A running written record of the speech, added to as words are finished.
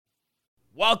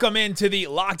Welcome into the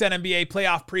Locked On NBA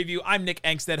playoff preview. I'm Nick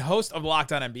Engstead, host of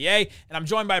Locked On NBA, and I'm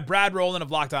joined by Brad Rowland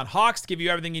of Locked On Hawks to give you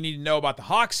everything you need to know about the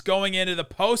Hawks going into the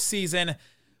postseason.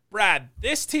 Brad,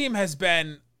 this team has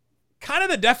been kind of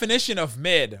the definition of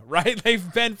mid, right?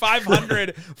 They've been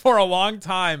 500 for a long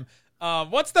time.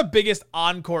 What's the biggest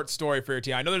on-court story for your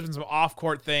team? I know there's been some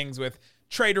off-court things with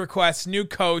trade requests, new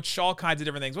coach, all kinds of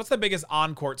different things. What's the biggest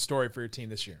on-court story for your team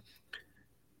this year?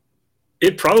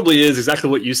 It probably is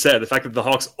exactly what you said. The fact that the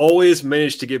Hawks always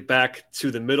managed to get back to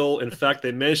the middle. In fact,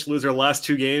 they managed to lose their last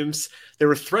two games. They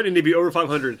were threatening to be over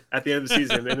 500 at the end of the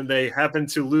season, and then they happened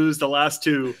to lose the last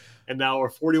two, and now are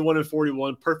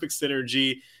 41-41, perfect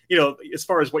synergy. You know, as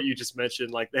far as what you just mentioned,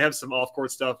 like they have some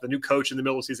off-court stuff. The new coach in the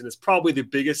middle of the season is probably the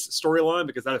biggest storyline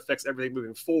because that affects everything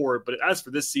moving forward. But as for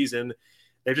this season,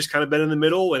 they've just kind of been in the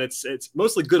middle, and it's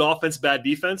mostly good offense, bad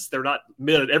defense. They're not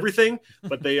mid at everything,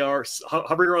 but they are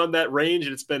hovering around that range,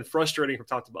 and it's been frustrating from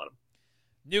top to bottom.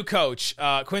 New coach,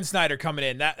 Quinn Snyder coming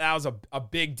in. That was a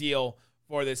big deal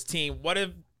for this team. What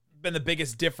have been the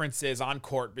biggest differences on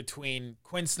court between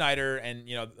Quinn Snyder and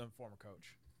the former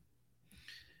coach?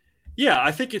 Yeah,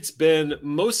 I think it's been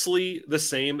mostly the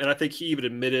same, and I think he even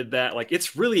admitted that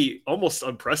it's really almost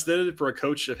unprecedented for a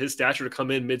coach of his stature to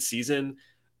come in mid-season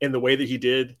in the way that he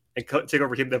did and take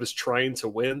over a team that was trying to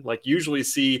win. Usually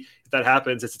see if that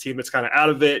happens, it's a team that's kind of out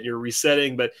of it and you're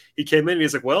resetting, but he came in and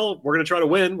he's like, well, we're going to try to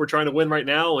win. We're trying to win right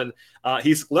now. And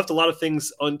he's left a lot of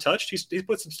things untouched. He's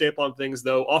put some stamp on things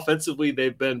though. Offensively,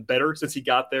 they've been better since he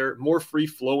got there, more free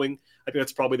flowing. I think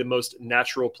that's probably the most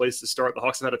natural place to start. The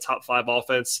Hawks have had a top 5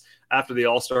 offense after the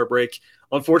All-Star break.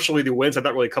 Unfortunately, the wins have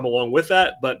not really come along with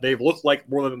that, but they've looked like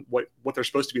more than what they're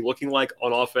supposed to be looking like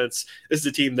on offense. This is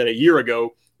a team that a year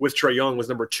ago with Trae Young was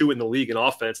number 2 in the league in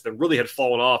offense, then really had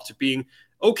fallen off to being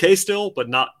okay still, but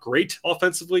not great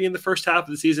offensively in the first half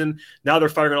of the season. Now they're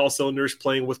firing on all cylinders,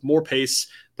 playing with more pace,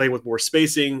 playing with more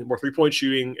spacing, more three-point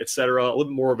shooting, etc. A little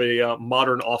bit more of a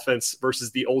modern offense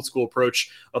versus the old school approach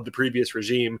of the previous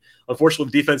regime.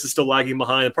 Unfortunately, the defense is still lagging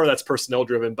behind, and part of that's personnel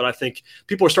driven, but I think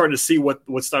people are starting to see what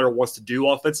Snyder wants to do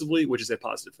offensively, which is a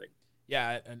positive thing.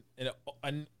 Yeah,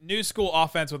 a new school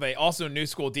offense with also new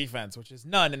school defense, which is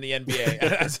none in the NBA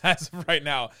as of right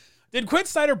now. Did Quinn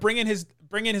Snyder bring in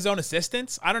his own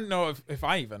assistants? I don't know if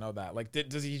I even know that.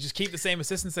 Does he just keep the same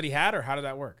assistants that he had, or how did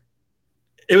that work?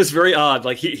 It was very odd.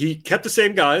 He kept the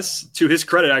same guys. To his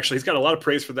credit, actually, he's got a lot of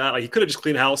praise for that. He could have just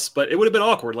cleaned house, but it would have been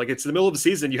awkward. It's the middle of the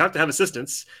season, you have to have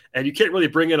assistants, and you can't really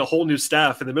bring in a whole new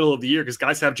staff in the middle of the year because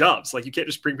guys have jobs. You can't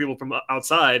just bring people from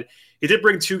outside. He did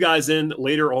bring 2 guys in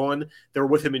later on that were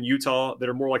with him in Utah that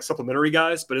are more like supplementary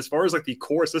guys. But as far as the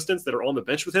core assistants that are on the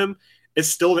bench with him, it's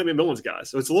still Nate McMillan's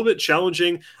guys. So it's a little bit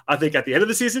challenging. I think at the end of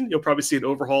the season, you'll probably see an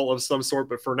overhaul of some sort.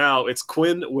 But for now, it's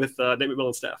Quinn with Nate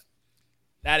McMillan's staff.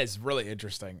 That is really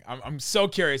interesting. I'm so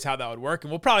curious how that would work,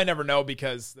 and we'll probably never know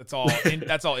because that's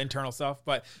all internal stuff.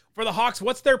 But for the Hawks,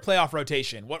 what's their playoff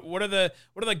rotation? What are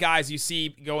the guys you see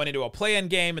going into a play-in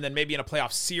game and then maybe in a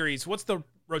playoff series? What's the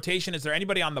rotation? Is there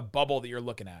anybody on the bubble that you're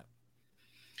looking at?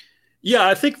 Yeah,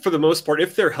 I think for the most part,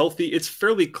 if they're healthy, it's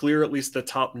fairly clear at least the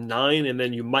top 9, and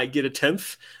then you might get a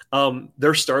 10th.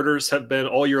 Their starters have been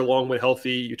all year long when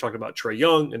healthy. You're talking about Trae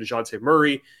Young and Dejounte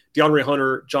Murray, DeAndre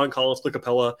Hunter, John Collins, Clint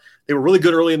Capella. They were really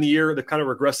good early in the year. They've kind of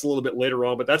regressed a little bit later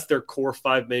on, but that's their core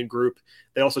 5-man group.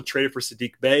 They also traded for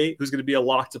Saddiq Bey, who's going to be a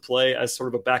lock to play as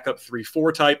sort of a backup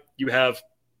 3-4 type. You have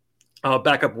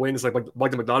backup wings like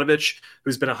Bogdan Bogdanovic,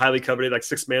 who's been a highly coveted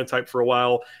 6-man type for a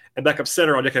while, and backup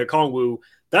center on Onyeka Okongwu.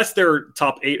 That's their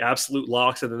top 8 absolute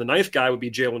locks. And then the 9th guy would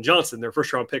be Jalen Johnson, their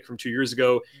first-round pick from 2 years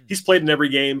ago. He's played in every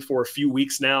game for a few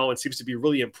weeks now and seems to be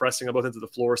really impressing on both ends of the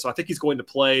floor. So I think he's going to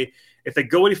play. If they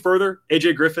go any further,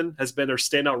 AJ Griffin has been their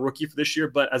standout rookie for this year.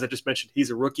 But as I just mentioned, he's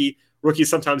a rookie. Rookies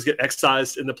sometimes get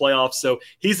excised in the playoffs. So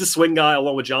he's the swing guy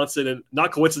along with Johnson. And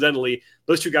not coincidentally,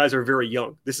 those 2 guys are very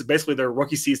young. This is basically their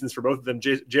rookie seasons for both of them.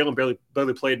 Jalen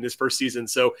barely played in his first season.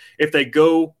 So if they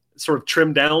go sort of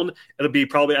trimmed down, it'll be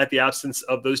probably at the absence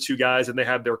of those 2 guys, and they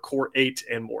have their core 8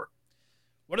 and more.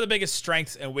 What are the biggest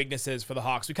strengths and weaknesses for the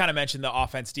Hawks? We kind of mentioned the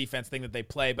offense-defense thing that they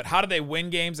play, but how do they win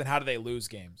games and how do they lose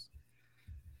games?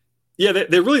 Yeah,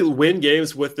 they really win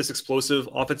games with this explosive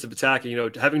offensive attack.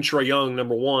 Having Trae Young,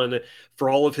 number 1, for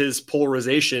all of his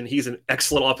polarization, he's an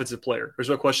excellent offensive player. There's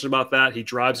no question about that. He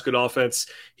drives good offense.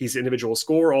 He's an individual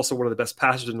scorer, also one of the best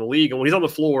passers in the league. And when he's on the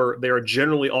floor, they are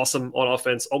generally awesome on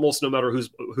offense, almost no matter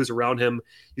who's around him.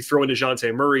 You throw in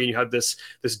DeJounte Murray, and you have this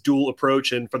dual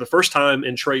approach. And for the first time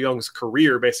in Trae Young's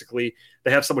career, basically, they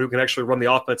have someone who can actually run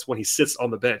the offense when he sits on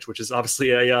the bench, which is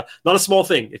obviously not a small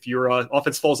thing. If your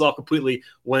offense falls off completely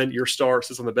when you're your star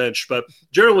sits on the bench. But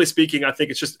generally speaking, I think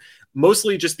it's just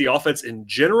mostly just the offense in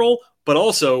general, but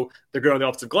also they're good on the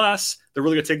offensive glass. They're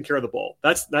really good at taking care of the ball.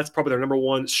 That's probably their number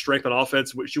one strength on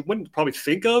offense, which you wouldn't probably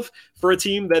think of for a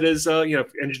team that is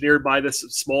engineered by this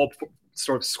small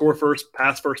sort of score first,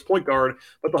 pass first point guard.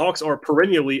 But the Hawks are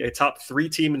perennially a top 3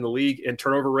 team in the league in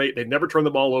turnover rate. They never turn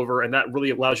the ball over, and that really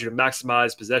allows you to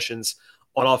maximize possessions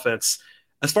on offense.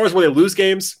 As far as where they lose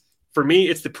games, for me,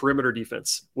 it's the perimeter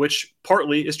defense, which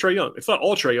partly is Trae Young. It's not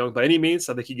all Trae Young by any means.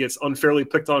 I think he gets unfairly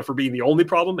picked on for being the only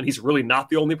problem, and he's really not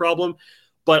the only problem.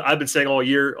 But I've been saying all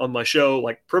year on my show,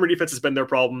 like, perimeter defense has been their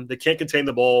problem. They can't contain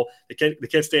the ball. They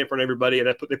can't stay in front of everybody, and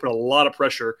they put a lot of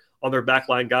pressure on their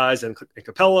backline guys. And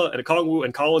Capella and Okongwu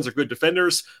and Collins are good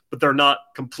defenders, but they're not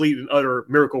complete and utter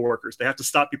miracle workers. They have to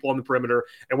stop people on the perimeter,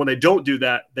 and when they don't do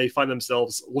that, they find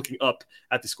themselves looking up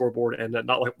at the scoreboard and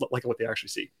not like what they actually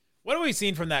see. What have we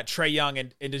seen from that Trae Young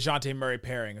and Dejounte Murray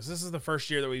pairing? Because this is the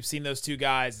first year that we've seen those two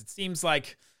guys. It seems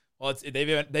like, well,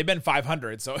 they've been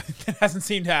 500, so it hasn't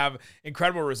seemed to have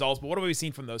incredible results. But what have we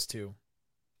seen from those two?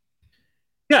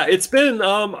 Yeah, it's been,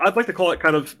 I'd like to call it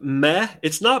kind of meh.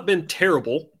 It's not been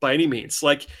terrible by any means.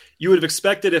 Like, you would have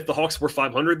expected if the Hawks were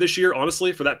 500 this year,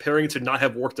 honestly, for that pairing to not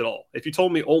have worked at all. If you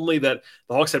told me only that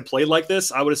the Hawks had played like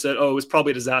this, I would have said, oh, it was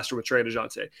probably a disaster with Trae and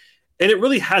Dejounte. And it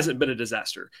really hasn't been a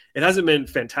disaster. It hasn't been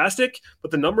fantastic, but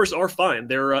the numbers are fine.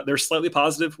 They're slightly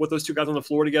positive with those two guys on the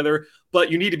floor together, but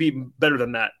you need to be better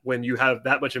than that when you have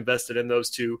that much invested in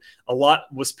those two. A lot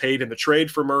was paid in the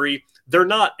trade for Murray. They're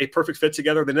not a perfect fit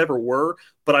together. They never were,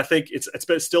 but I think it's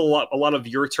been still a lot of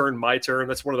your turn, my turn.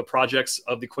 That's one of the projects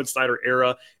of the Quinn Snyder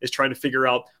era, is trying to figure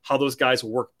out how those guys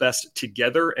work best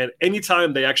together. And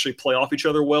anytime they actually play off each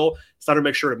other well, Snyder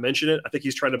makes sure to mention it. I think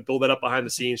he's trying to build that up behind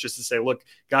the scenes just to say, look,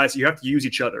 guys, you have to use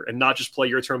each other and not just play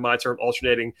your turn, my turn,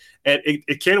 alternating. And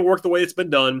it can work the way it's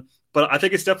been done, but I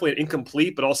think it's definitely an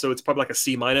incomplete, but also it's probably like a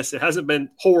C-. It hasn't been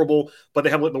horrible, but they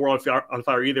haven't lit the world on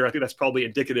fire either. I think that's probably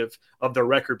indicative of their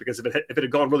record, because if it had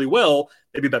gone really well,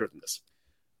 they'd be better than this.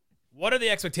 What are the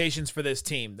expectations for this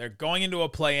team? They're going into a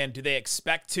play-in. Do they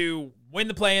expect to win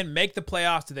the play-in, make the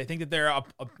playoffs? Do they think that they're a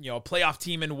playoff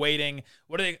team in waiting?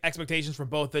 What are the expectations for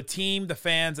both the team, the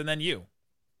fans, and then you?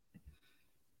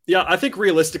 Yeah, I think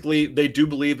realistically, they do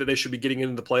believe that they should be getting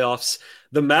into the playoffs.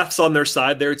 The math's on their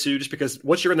side there too, just because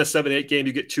once you're in the 7-8 game,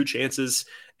 you get 2 chances.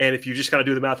 And if you just kind of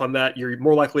do the math on that, you're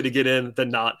more likely to get in than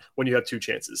not when you have 2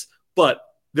 chances. But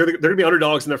they're going to be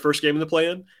underdogs in their first game in the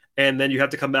play-in. And then you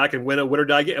have to come back and win a win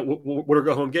or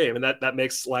go home game. And that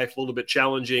makes life a little bit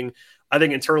challenging. I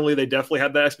think internally they definitely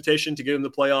have that expectation to get in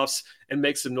the playoffs and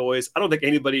make some noise. I don't think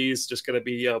anybody's just going to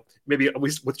be, maybe at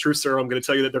least with True Sir, I'm going to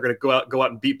tell you that they're going to go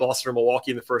out and beat Boston or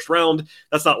Milwaukee in the first round.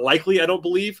 That's not likely, I don't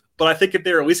believe. But I think if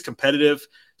they're at least competitive,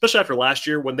 especially after last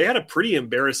year when they had a pretty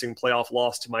embarrassing playoff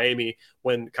loss to Miami,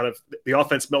 when kind of the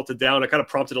offense melted down, it kind of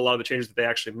prompted a lot of the changes that they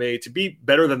actually made. To be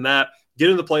better than that, get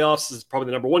into the playoffs is probably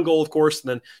the number one goal, of course, and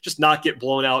then just not get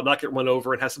blown out, not get run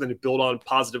over, and have something to build on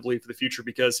positively for the future.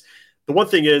 Because the one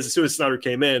thing is, as soon as Snyder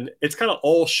came in, it's kind of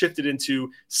all shifted into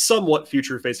somewhat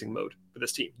future-facing mode for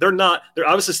this team. They're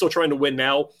obviously still trying to win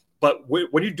now, but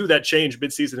when you do that change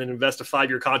midseason and invest a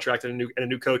 5-year contract in a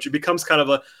new coach, it becomes kind of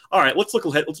all right, let's look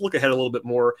ahead a little bit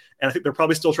more. And I think they're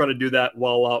probably still trying to do that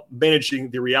while managing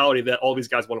the reality that all these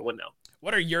guys want to win now.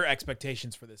 What are your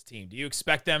expectations for this team? Do you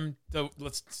expect them to,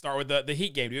 let's start with the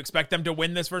Heat game. Do you expect them to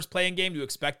win this first play-in game? Do you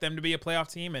expect them to be a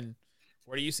playoff team? And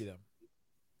where do you see them?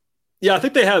 Yeah, I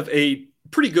think they have a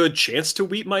pretty good chance to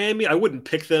beat Miami. I wouldn't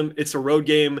pick them. It's a road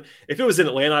game. If it was in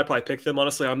Atlanta, I'd probably pick them.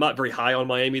 Honestly, I'm not very high on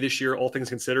Miami this year, all things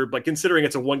considered. But considering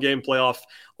it's a one-game playoff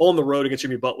on the road against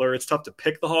Jimmy Butler, it's tough to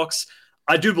pick the Hawks.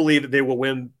 I do believe that they will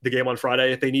win the game on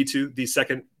Friday if they need to, the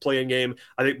second play-in game.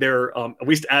 I think they're at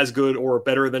least as good or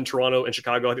better than Toronto and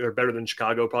Chicago. I think they're better than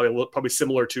Chicago, probably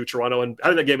similar to Toronto. And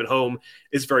having that game at home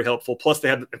is very helpful. Plus, they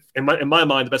have, in my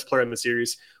mind, the best player in the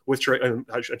series with Trae.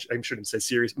 I shouldn't say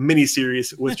series,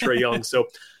 mini-series with Trae Young. So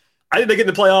I think they get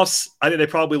in the playoffs. I think they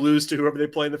probably lose to whoever they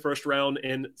play in the first round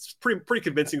in pretty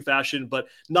convincing fashion, but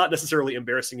not necessarily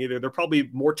embarrassing either. They're probably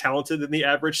more talented than the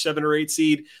average 7 or 8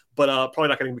 seed, but probably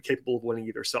not going to be capable of winning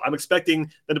either. So I'm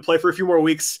expecting them to play for a few more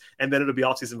weeks, and then it'll be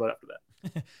offseason mode after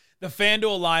that. The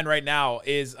FanDuel line right now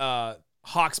is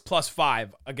Hawks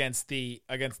 +5 against the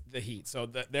Heat. So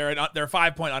they're a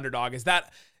 5-point underdog. Is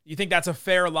that, you think that's a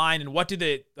fair line? And what do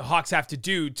the Hawks have to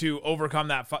do to overcome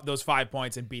those 5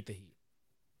 points and beat the Heat?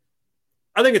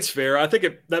 I think it's fair. I think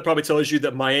that probably tells you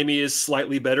that Miami is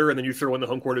slightly better, and then you throw in the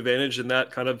home court advantage, and that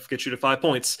kind of gets you to 5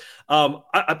 points.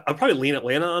 I'd probably lean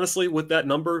Atlanta, honestly, with that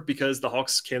number, because the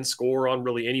Hawks can score on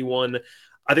really anyone.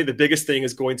 I think the biggest thing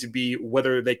is going to be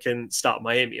whether they can stop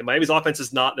Miami. And Miami's offense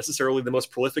is not necessarily the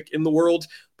most prolific in the world,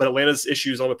 but Atlanta's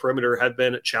issues on the perimeter have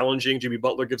been challenging. Jimmy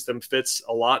Butler gives them fits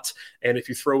a lot. And if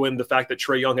you throw in the fact that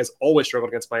Trae Young has always struggled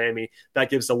against Miami, that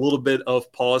gives a little bit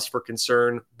of pause for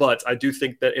concern. But I do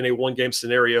think that in a one-game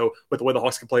scenario, with the way the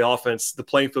Hawks can play offense, the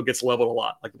playing field gets leveled a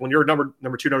lot. Like when you're number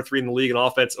 2, number 3 in the league in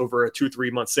offense over a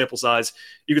 2-3 month sample size,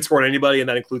 you can score on anybody, and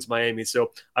that includes Miami.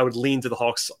 So I would lean to the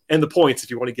Hawks and the points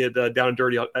if you want to get down and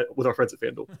dirty with our friends at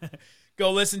FanDuel.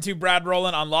 Go listen to Brad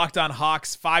Rowland on Locked On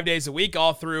Hawks 5 days a week,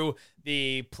 all through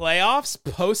the playoffs,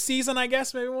 postseason, I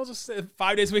guess. Maybe we'll just say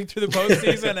 5 days a week through the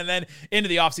postseason and then into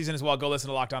the offseason as well. Go listen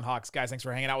to Locked On Hawks. Guys, thanks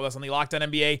for hanging out with us on the Locked On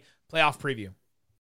NBA playoff preview.